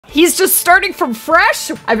He's just starting from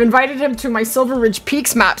fresh. I've invited him to my Silver Ridge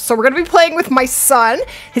Peaks map. So we're gonna be playing with my son.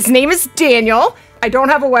 His name is Daniel. I don't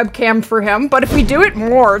have a webcam for him, but if we do it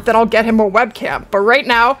more, then I'll get him a webcam. But right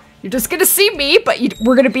now, you're just gonna see me, but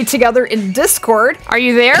we're gonna be together in Discord. Are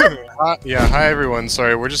you there? Yeah, hi everyone.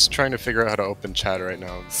 Sorry, we're just trying to figure out how to open chat right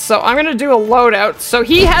now. So I'm gonna do a loadout. So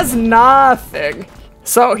he has nothing.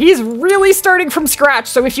 So he's really starting from scratch.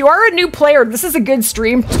 So if you are a new player, this is a good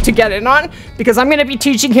stream to get in on because I'm gonna be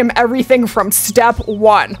teaching him everything from step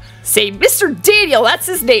one. Say, Mr. Daniel, that's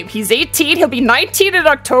his name. He's 18, he'll be 19 in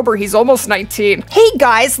October. He's almost 19. Hey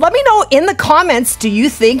guys, let me know in the comments, do you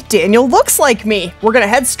think Daniel looks like me? We're gonna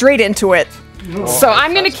head straight into it. So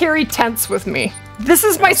I'm gonna carry tents with me. This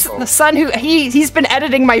is my son who, he's been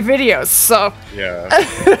editing my videos, so. Yeah.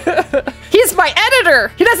 He's my editor!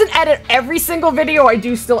 He doesn't edit every single video, I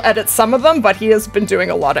do still edit some of them, but he has been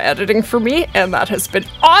doing a lot of editing for me, and that has been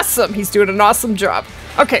awesome! He's doing an awesome job.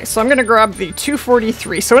 Okay, so I'm gonna grab the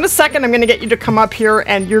 243. So in a second, I'm gonna get you to come up here,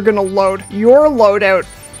 and you're gonna load your loadout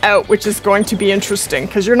out, which is going to be interesting,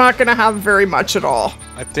 because you're not gonna have very much at all.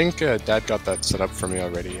 I think Dad got that set up for me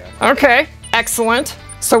already, yeah. Okay, excellent.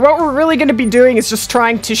 So what we're really going to be doing is just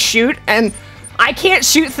trying to shoot, and I can't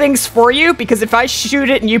shoot things for you because if I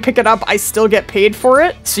shoot it and you pick it up, I still get paid for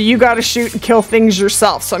it. So you got to shoot and kill things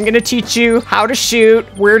yourself. So I'm going to teach you how to shoot,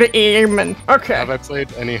 where to aim, and okay. Have I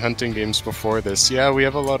played any hunting games before this? Yeah, we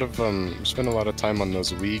have a lot of, spent a lot of time on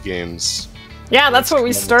those Wii games. Yeah, that's what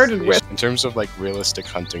we started with. In terms of like realistic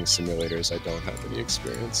hunting simulators, I don't have any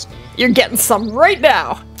experience. No. You're getting some right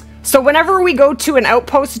now. So whenever we go to an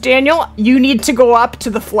outpost, Daniel, you need to go up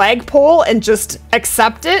to the flagpole and just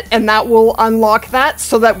accept it, and that will unlock that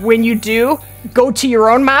so that when you do go to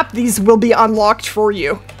your own map, these will be unlocked for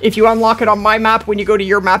you. If you unlock it on my map, when you go to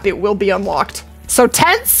your map, it will be unlocked. So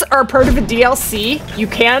tents are part of a DLC. You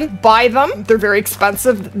can buy them. They're very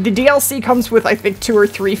expensive. The DLC comes with, I think, 2 or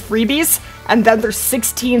 3 freebies, and then they're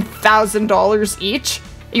 $16,000 each.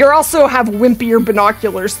 You also have wimpier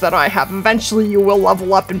binoculars that I have. Eventually you will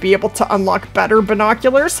level up and be able to unlock better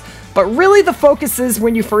binoculars. But really the focus is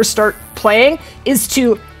when you first start playing is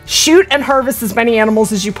to shoot and harvest as many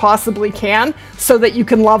animals as you possibly can so that you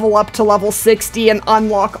can level up to level 60 and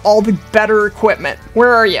unlock all the better equipment.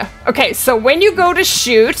 Where are you? Okay, so when you go to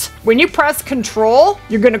shoot, when you press control,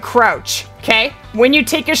 you're gonna crouch, okay? When you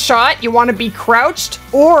take a shot, you wanna be crouched,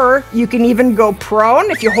 or you can even go prone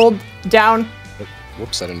if you hold down.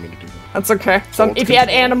 Whoops, I didn't mean to do that. That's okay. So if you had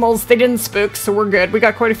animals, they didn't spook, so we're good. We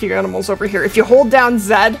got quite a few animals over here. If you hold down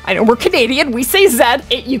Z, I know we're Canadian, we say Z,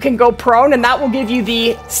 you can go prone, and that will give you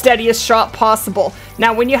the steadiest shot possible.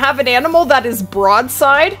 Now, when you have an animal that is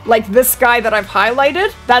broadside, like this guy that I've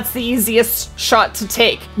highlighted, that's the easiest shot to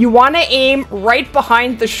take. You want to aim right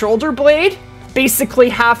behind the shoulder blade, basically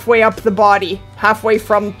halfway up the body, halfway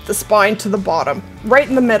from the spine to the bottom. Right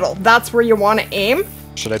in the middle, that's where you want to aim.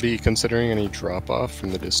 Should I be considering any drop-off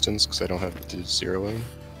from the distance because I don't have the zeroing?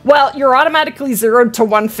 Well, you're automatically zeroed to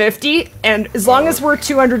 150, and as long as we're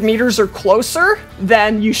 200 meters or closer,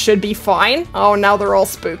 then you should be fine. Oh, now they're all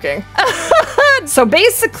spooking. So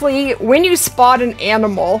basically, when you spot an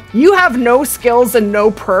animal, you have no skills and no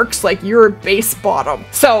perks, like you're a base bottom.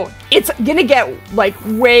 So it's gonna get like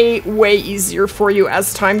way easier for you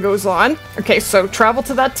as time goes on. Okay, so travel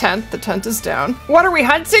to that tent. The tent is down. What are we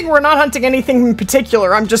hunting? We're not hunting anything in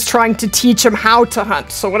particular. I'm just trying to teach him how to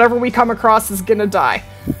hunt. So whatever we come across is gonna die.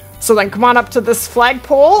 So then come on up to this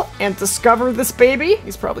flagpole and discover this baby.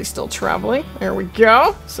 He's probably still traveling. There we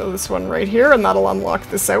go. So this one right here, and that'll unlock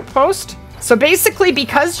this outpost. So basically,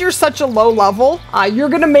 because you're such a low level, you're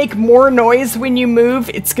gonna make more noise when you move.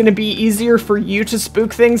 It's gonna be easier for you to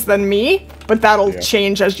spook things than me, but that'll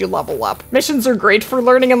change as you level up. Missions are great for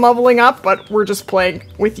learning and leveling up, but we're just playing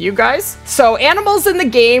with you guys. So animals in the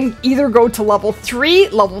game either go to level 3,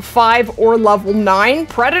 level 5, or level 9.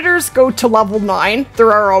 Predators go to level 9.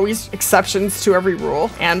 There are always exceptions to every rule.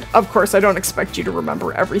 And of course, I don't expect you to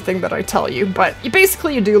remember everything that I tell you, but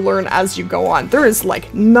you do learn as you go on. There is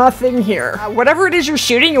like nothing here. Whatever it is you're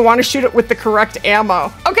shooting, you want to shoot it with the correct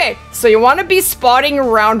ammo. Okay, so you want to be spotting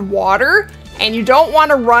around water, and you don't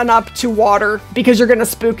want to run up to water because you're going to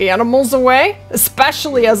spook animals away,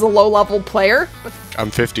 especially as a low-level player. I'm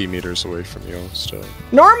 50 meters away from you still.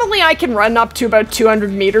 Normally I can run up to about 200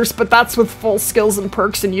 meters, but that's with full skills and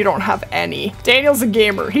perks, and you don't have any. Daniel's a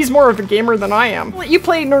gamer. He's more of a gamer than I am. You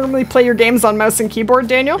normally play your games on mouse and keyboard,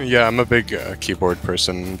 Daniel? Yeah, I'm a big keyboard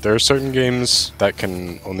person. There are certain games that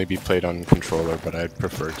can only be played on controller, but I'd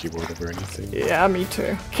prefer keyboard over anything. Yeah, me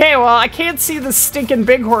too. Okay, well, I can't see the stinking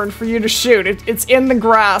bighorn for you to shoot. It's in the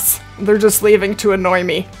grass. They're just leaving to annoy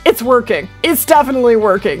me. It's working. It's definitely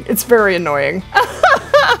working. It's very annoying.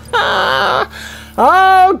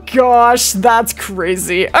 Oh gosh, that's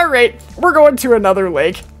crazy. All right, we're going to another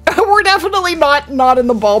lake. We're definitely not in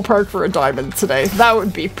the ballpark for a diamond today. That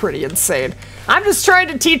would be pretty insane. I'm just trying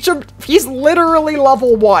to teach him. He's literally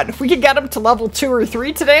level 1. If we could get him to level 2 or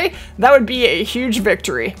 3 today, that would be a huge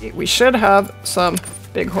victory. We should have some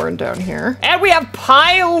bighorn down here. And we have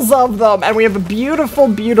piles of them. And we have a beautiful,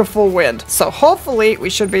 beautiful wind. So hopefully we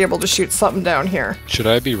should be able to shoot something down here. Should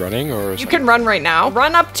I be running or? You can run right now.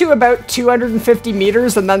 Run up to about 250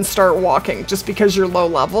 meters and then start walking just because you're low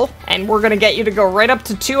level. And we're going to get you to go right up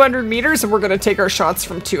to 200 meters and we're going to take our shots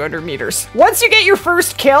from 200 meters. Once you get your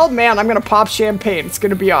first kill, man, I'm going to pop champagne. It's going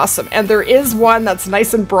to be awesome. And there is one that's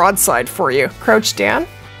nice and broadside for you. Crouch down.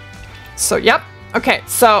 So, yep. Okay,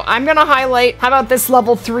 so I'm gonna highlight, how about this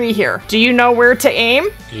level 3 here? Do you know where to aim?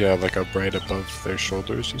 Yeah, like up right above their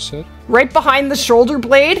shoulders, you said? Right behind the shoulder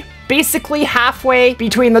blade, basically halfway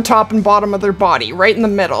between the top and bottom of their body, right in the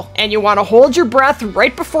middle. And you wanna hold your breath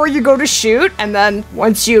right before you go to shoot, and then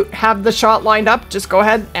once you have the shot lined up, just go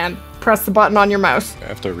ahead and press the button on your mouse. I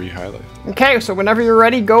have to re-highlight. Okay, so whenever you're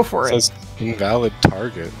ready, go for it. It says invalid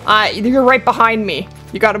target. You're right behind me.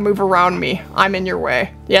 You gotta move around me. I'm in your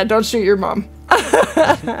way. Yeah, don't shoot your mom.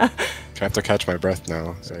 I have to catch my breath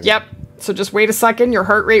now. Yep. So just wait a second, your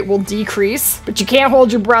heart rate will decrease, but you can't hold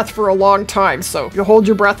your breath for a long time. So you hold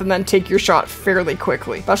your breath and then take your shot fairly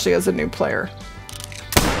quickly, especially as a new player.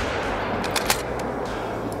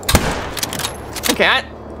 Okay.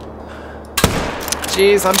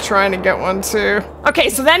 Jeez, I'm trying to get one too. Okay,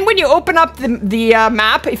 so then when you open up the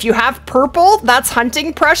map, if you have purple, that's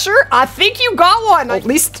hunting pressure. I think you got one. At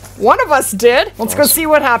least one of us did. Let's go see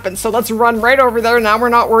what happens. So let's run right over there. Now we're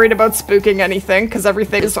not worried about spooking anything because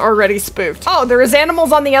everything is already spooked. Oh, there is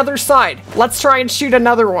animals on the other side. Let's try and shoot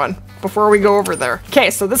another one before we go over there. Okay,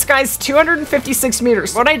 so this guy's 256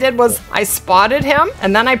 meters. What I did was I spotted him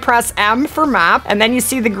and then I press M for map and then you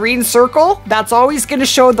see the green circle. That's always gonna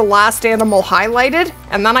show the last animal highlighted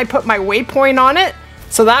and then I put my waypoint on it.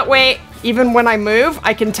 So that way, even when I move,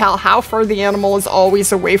 I can tell how far the animal is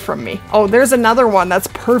always away from me. Oh, there's another one that's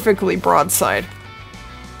perfectly broadside.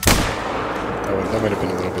 Oh, that might have been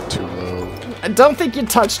a little bit too low. I don't think you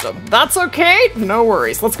touched him. That's okay. No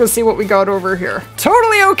worries. Let's go see what we got over here.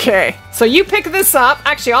 Totally okay. So you pick this up.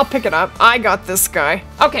 Actually, I'll pick it up. I got this guy.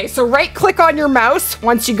 Okay, so right click on your mouse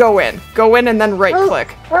once you go in. Go in and then right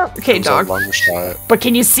click. Okay, dog. But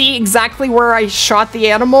can you see exactly where I shot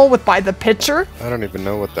the animal by the picture? I don't even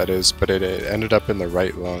know what that is, but it ended up in the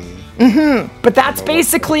right lung. But that's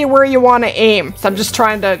basically where you want to aim. So I'm just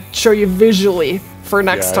trying to show you visually for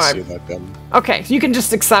next time. I see that then. Okay, so you can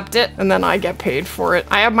just accept it, and then I get paid for it.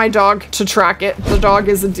 I have my dog to track it. The dog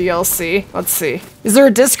is a DLC. Let's see. Is there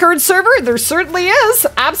a Discord server? There certainly is.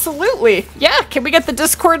 Absolutely. Yeah, can we get the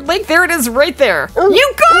Discord link? There it is right there.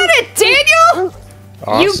 You got it, Daniel!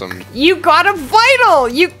 Awesome. You got a vital!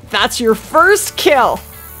 That's your first kill.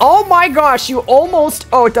 Oh my gosh, you almost...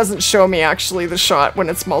 Oh, it doesn't show me, actually, the shot when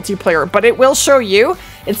it's multiplayer, but it will show you.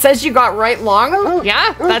 It says you got right lung.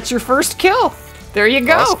 Yeah, that's your first kill. There you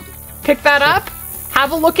go. Awesome. Pick that up. Have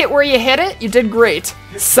a look at where you hit it. You did great.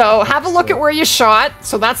 So have a look at where you shot.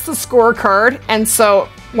 So that's the scorecard. And so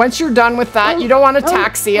once you're done with that, you don't want to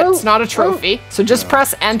taxi it. It's not a trophy. So just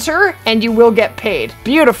press enter and you will get paid.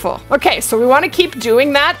 Beautiful. Okay, so we want to keep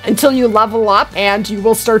doing that until you level up and you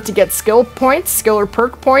will start to get skill points, skill or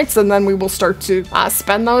perk points, and then we will start to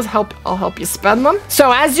spend those. I'll help you spend them.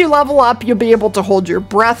 So as you level up, you'll be able to hold your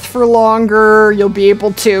breath for longer. You'll be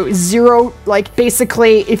able to zero, like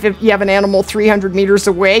basically if you have an animal 300 meters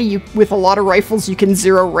away, with a lot of rifles, you can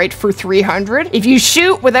zero right for 300. If you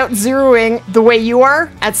shoot without zeroing the way you are,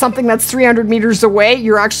 at something that's 300 meters away,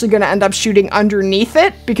 you're actually going to end up shooting underneath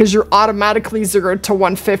it because you're automatically zeroed to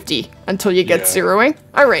 150 until you get zeroing.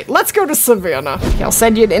 All right, let's go to Savannah. Okay, I'll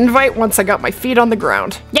send you an invite once I got my feet on the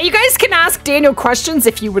ground. Yeah, you guys can ask Daniel questions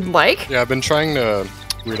if you would like. Yeah, I've been trying to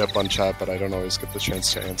read up on chat, but I don't always get the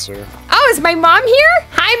chance to answer. Oh, is my mom here?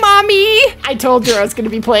 Hi, Mommy! I told her I was going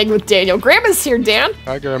to be playing with Daniel. Grandma's here, Dan.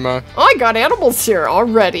 Hi, Grandma. Oh, I got animals here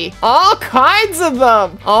already. All kinds of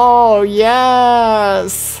them. Oh,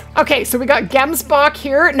 yes. Okay, so we got Gemsbach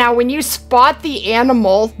here. Now, when you spot the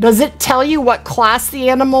animal, does it tell you what class the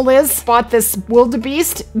animal is? Spot this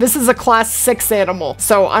wildebeest. This is a class 6 animal.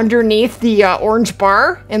 So underneath the orange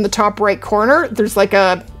bar in the top right corner, there's like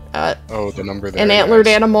a the number there. An antlered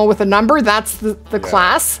animal with a number, that's the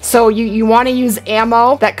class. So you want to use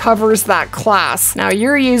ammo that covers that class. Now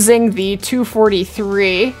you're using the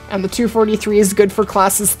 243, and the 243 is good for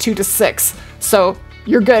classes 2 to 6. So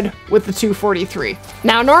you're good with the 243.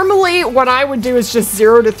 Now, normally what I would do is just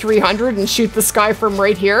 0 to 300 and shoot this guy from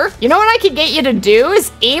right here. You know what I could get you to do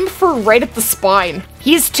is aim for right at the spine.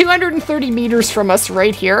 He's 230 meters from us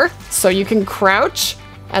right here. So you can crouch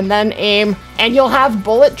and then aim, and you'll have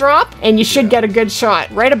bullet drop, and you should get a good shot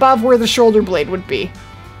right above where the shoulder blade would be.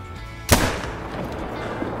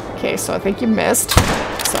 Okay, so I think you missed.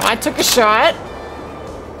 So I took a shot,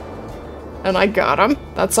 and I got him.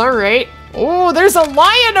 That's all right. Oh, there's a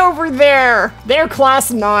lion over there. They're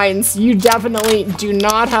class 9s. You definitely do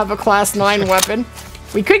not have a class 9 weapon.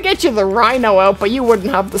 We could get you the rhino out, but you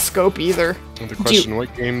wouldn't have the scope either. The question,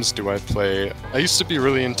 what games do I play? I used to be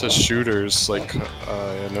really into shooters, like,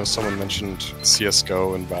 I know someone mentioned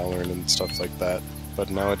CSGO and Valorant and stuff like that,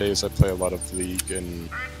 but nowadays I play a lot of League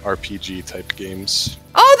and RPG type games.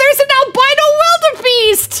 Oh, there's an albino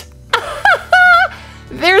wildebeest!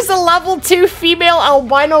 There's a level 2 female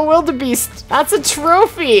albino wildebeest. That's a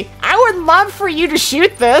trophy. I would love for you to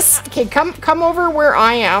shoot this. Okay, come over where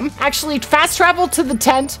I am. Actually, fast travel to the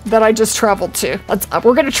tent that I just traveled to.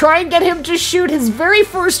 We're gonna try and get him to shoot his very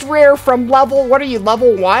first rare from level, what are you,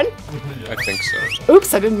 level 1? I think so.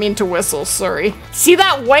 Oops, I didn't mean to whistle, sorry. See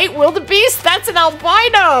that white wildebeest? That's an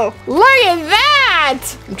albino! Look at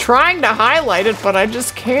that! I'm trying to highlight it, but I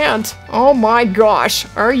just can't. Oh my gosh,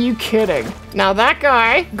 are you kidding? Now that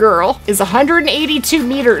guy, girl, is 182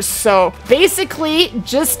 meters, so basically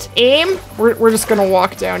just aim. We're just gonna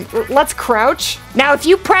walk down. Let's crouch. Now if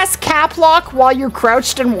you press cap lock while you're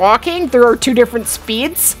crouched and walking, there are 2 different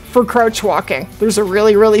speeds for crouch walking. There's a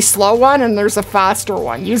really, really slow one and there's a faster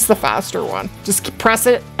one. Use the faster one. Just press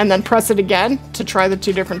it and then press it again to try the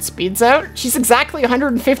 2 different speeds out. She's exactly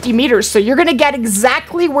 150 meters, so you're gonna get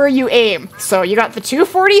exactly where you aim. So you got the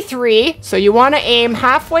 243, so you wanna aim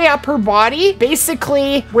halfway up her body,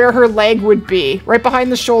 basically where her leg would be, right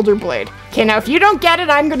behind the shoulder blade. Okay, now if you don't get it,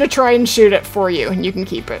 I'm gonna try and shoot it for you and you can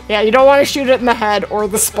keep it. Yeah, you don't wanna shoot it in the head or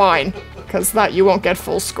the spine, because that you won't get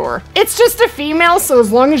full score. It's just a female, so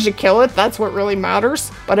as long as you kill it, that's what really matters.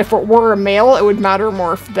 But if it were a male, it would matter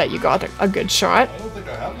more that you got a good shot. I don't think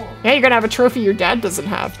I have one. Yeah, you're gonna have a trophy your dad doesn't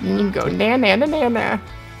have. And you can go na-na-na-na-na.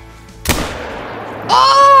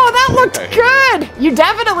 Oh, that looked good! You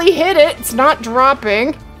definitely hit it. It's not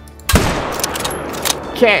dropping.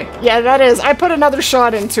 Okay, yeah, that is. I put another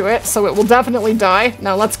shot into it, so it will definitely die.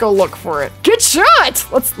 Now let's go look for it. Good shot!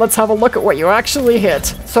 Let's have a look at what you actually hit.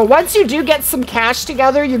 So once you do get some cash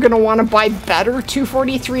together, you're gonna want to buy better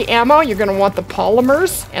 243 ammo. You're gonna want the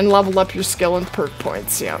polymers and level up your skill and perk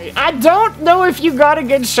points. Yeah. I don't know if you got a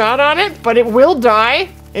good shot on it, but it will die.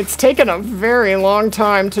 It's taken a very long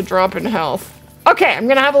time to drop in health. Okay, I'm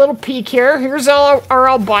gonna have a little peek here. Here's our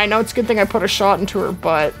albino. It's a good thing I put a shot into her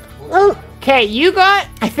butt. Okay,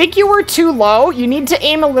 I think you were too low. You need to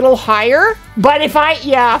aim a little higher. But if I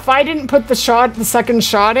didn't put the second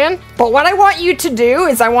shot in. But what I want you to do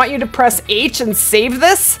is I want you to press H and save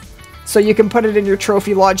this. So you can put it in your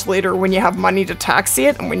trophy lodge later when you have money to taxi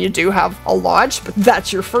it and when you do have a lodge. But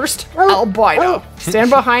that's your first albino. Stand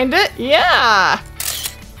behind it. Yeah.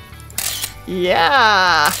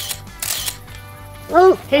 Yeah.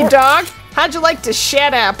 Hey dog, how'd you like to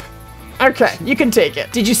shut up? Okay, you can take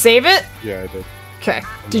it. Did you save it? Yeah, I did. Okay.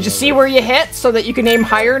 Did you see where you hit so that you can aim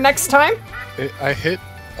higher next time? I hit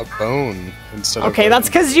a bone instead of... Okay, that's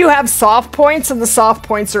because you have soft points, and the soft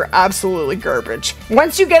points are absolutely garbage.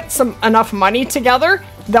 Once you get enough money together,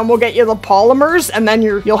 then we'll get you the polymers, and then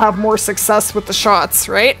you'll have more success with the shots,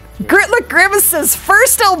 right? Look, Grimace says,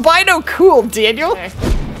 first albino, cool, Daniel. Okay.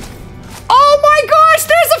 Oh my gosh,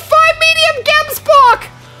 there's a 5 medium Gemsbok!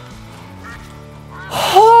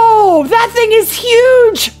 Oh, that thing is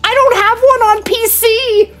huge! I don't have one on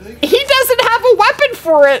PC! He doesn't have a weapon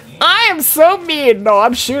for it! I am so mean. No,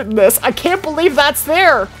 I'm shooting this. I can't believe that's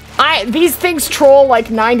there. These things troll like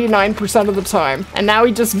 99% of the time. And now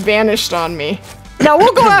he just vanished on me. Now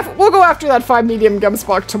we'll go after that 5 medium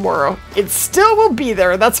Gemsbok tomorrow. It still will be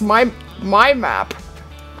there. That's my map.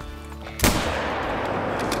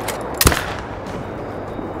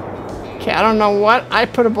 Okay, I don't know what. I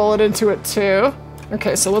put a bullet into it too.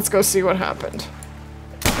 Okay, so let's go see what happened.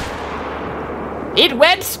 It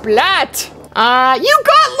went splat! You got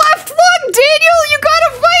left lung, Daniel! You got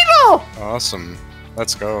a vital! Awesome.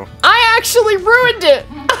 Let's go. I actually ruined it!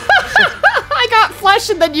 I got flesh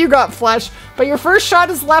and then you got flesh. But your first shot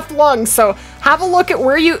is left lung, so have a look at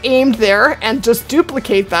where you aimed there and just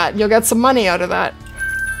duplicate that and you'll get some money out of that.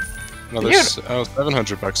 Another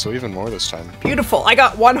 700 bucks, so even more this time. Beautiful. I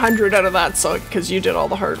got 100 out of that, so because you did all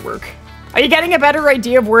the hard work. Are you getting a better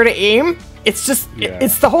idea of where to aim? It's just,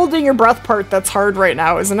 it's the holding your breath part that's hard right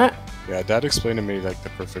now, isn't it? Yeah, Dad explained to me like the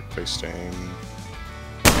perfect place to aim.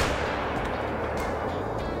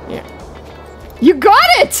 You got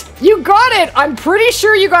it! You got it! I'm pretty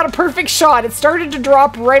sure you got a perfect shot. It started to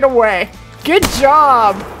drop right away. Good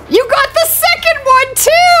job. You got the second one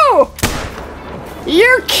too!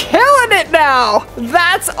 You're killing it now!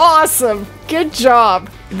 That's awesome. Good job.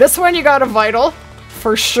 This one you got a vital,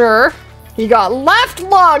 for sure. You got left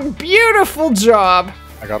lung. Beautiful job.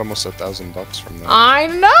 I got almost $1,000 from that. I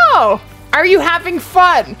know! Are you having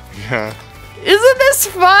fun? Yeah. Isn't this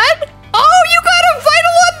fun? Oh, you got a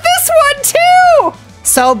vital on this one too!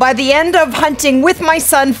 So by the end of hunting with my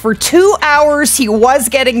son for 2 hours, he was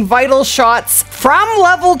getting vital shots from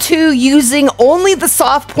level 2 using only the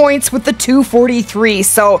soft points with the 243,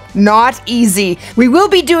 so not easy. We will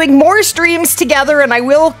be doing more streams together and I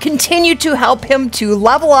will continue to help him to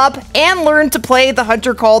level up and learn to play the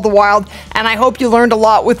Hunter Call of the Wild, and I hope you learned a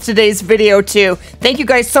lot with today's video too. Thank you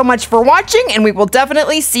guys so much for watching, and we will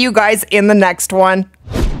definitely see you guys in the next one.